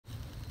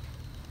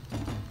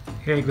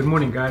Hey, good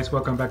morning guys,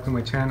 welcome back to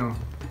my channel.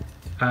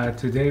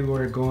 Today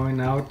we're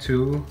going out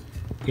to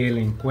El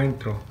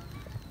Encuentro.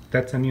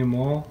 That's a new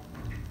mall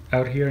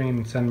out here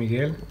in San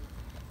Miguel.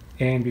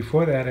 And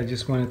before that, I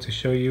just wanted to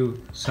show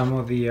you some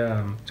of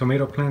the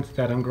tomato plants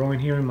that I'm growing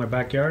here in my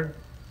backyard.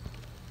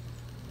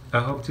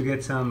 I hope to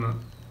get some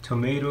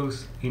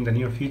tomatoes in the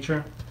near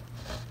future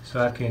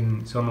so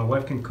my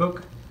wife can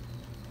cook,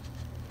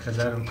 because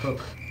I don't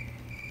cook.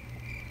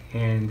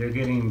 And they're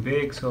getting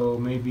big, so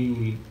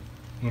maybe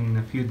in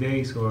a few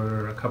days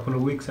or a couple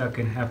of weeks I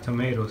can have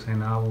tomatoes,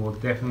 and I will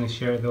definitely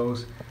share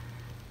those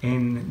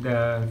in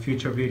the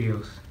future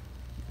videos.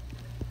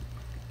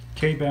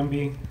 Okay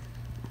Bambi,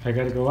 I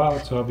gotta go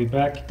out, so I'll be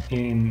back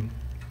in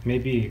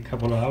maybe a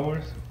couple of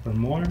hours or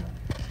more,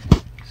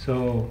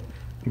 so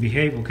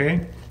behave,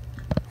 okay?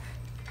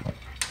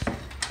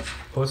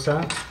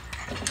 Osa,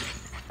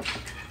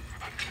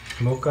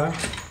 Mocha,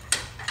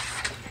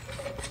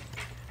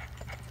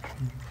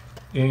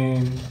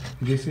 and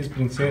this is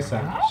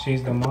Princesa.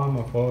 She's the mom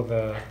of all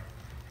the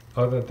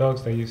other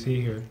dogs that you see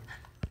here.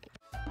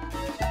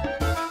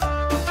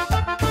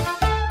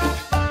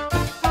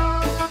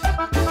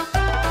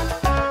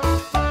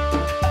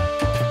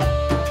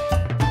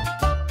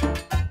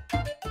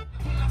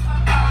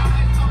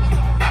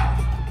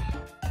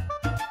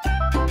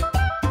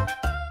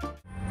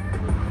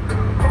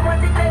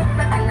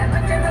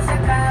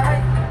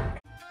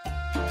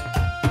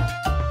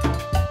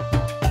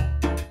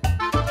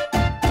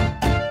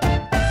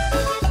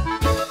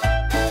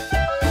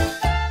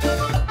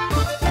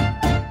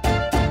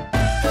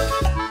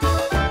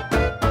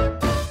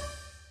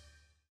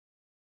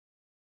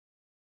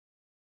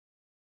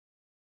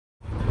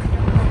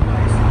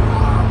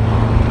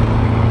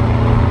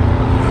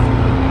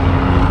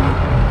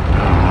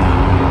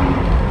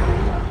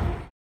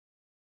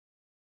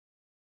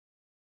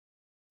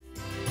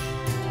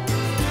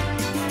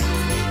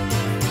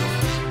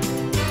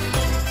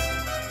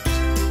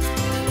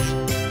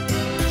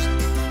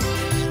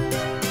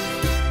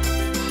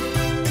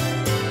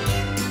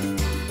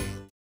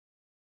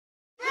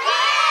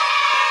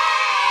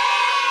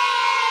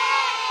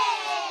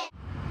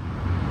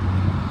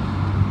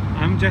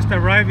 I'm just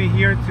arriving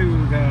here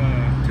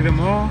to the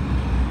mall,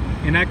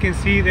 and I can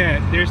see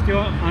that they're still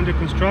under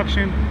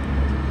construction,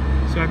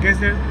 so I guess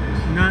they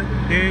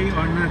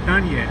are not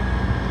done yet.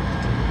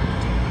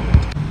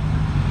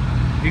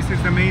 This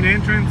is the main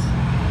entrance.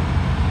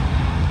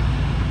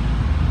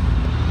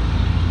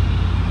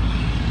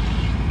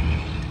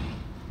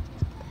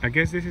 I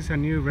guess this is a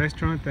new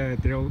restaurant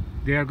that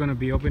they are going to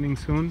be opening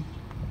soon.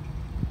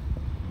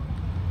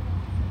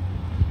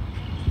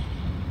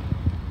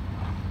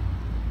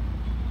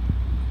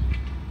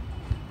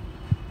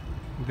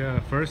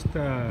 The first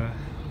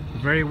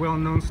very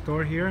well-known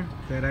store here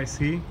that I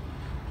see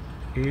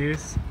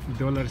is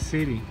Dollar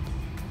City.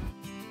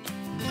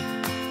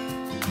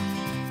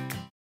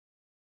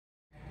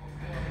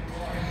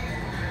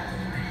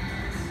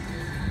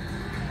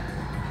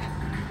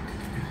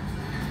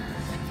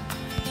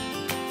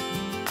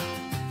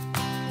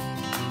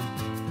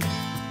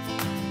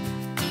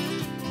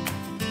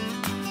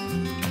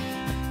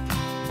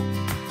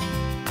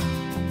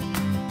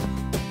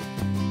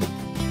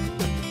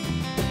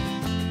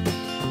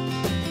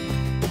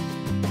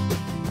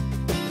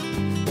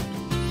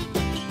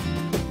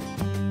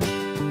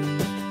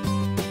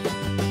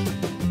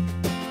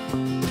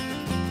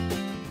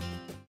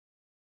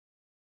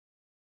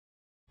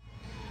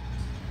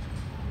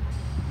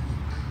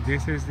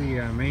 This is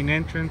the main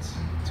entrance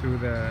to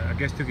I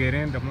guess to get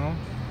in the mall.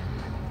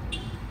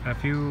 A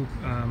few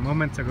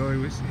moments ago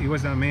it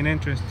was the main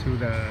entrance to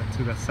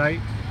the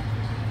site.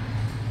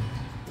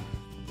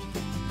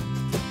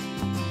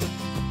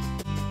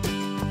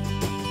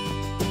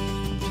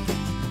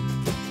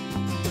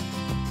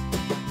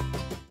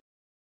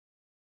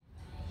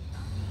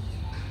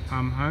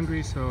 I'm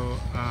hungry, so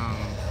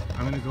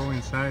I'm gonna go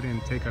inside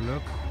and take a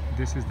look.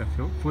 This is the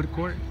food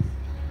court.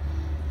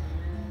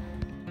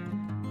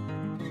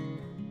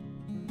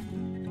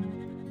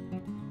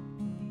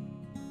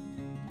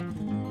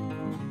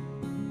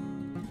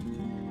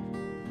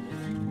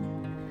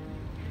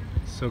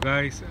 So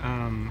guys,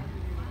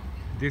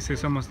 this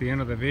is almost the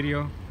end of the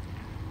video.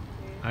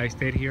 I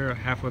stayed here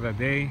half of the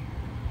day.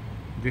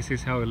 This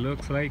is how it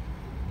looks like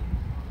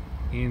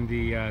in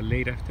the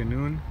late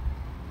afternoon.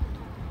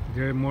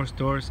 There are more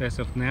stores as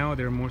of now.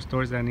 There are more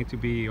stores that need to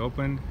be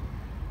opened,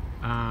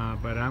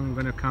 but I'm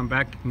gonna come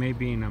back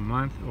maybe in a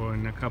month or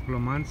in a couple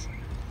of months,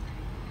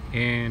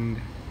 and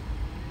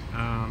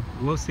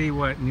we'll see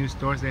what new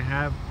stores they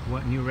have,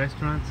 what new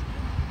restaurants.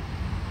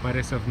 But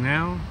as of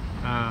now,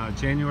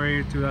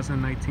 January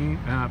 2020,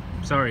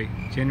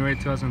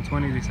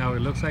 this is how it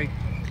looks like.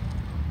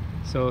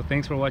 So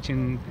thanks for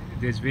watching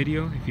this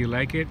video. If you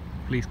like it,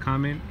 please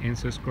comment and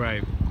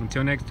subscribe.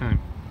 Until next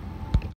time.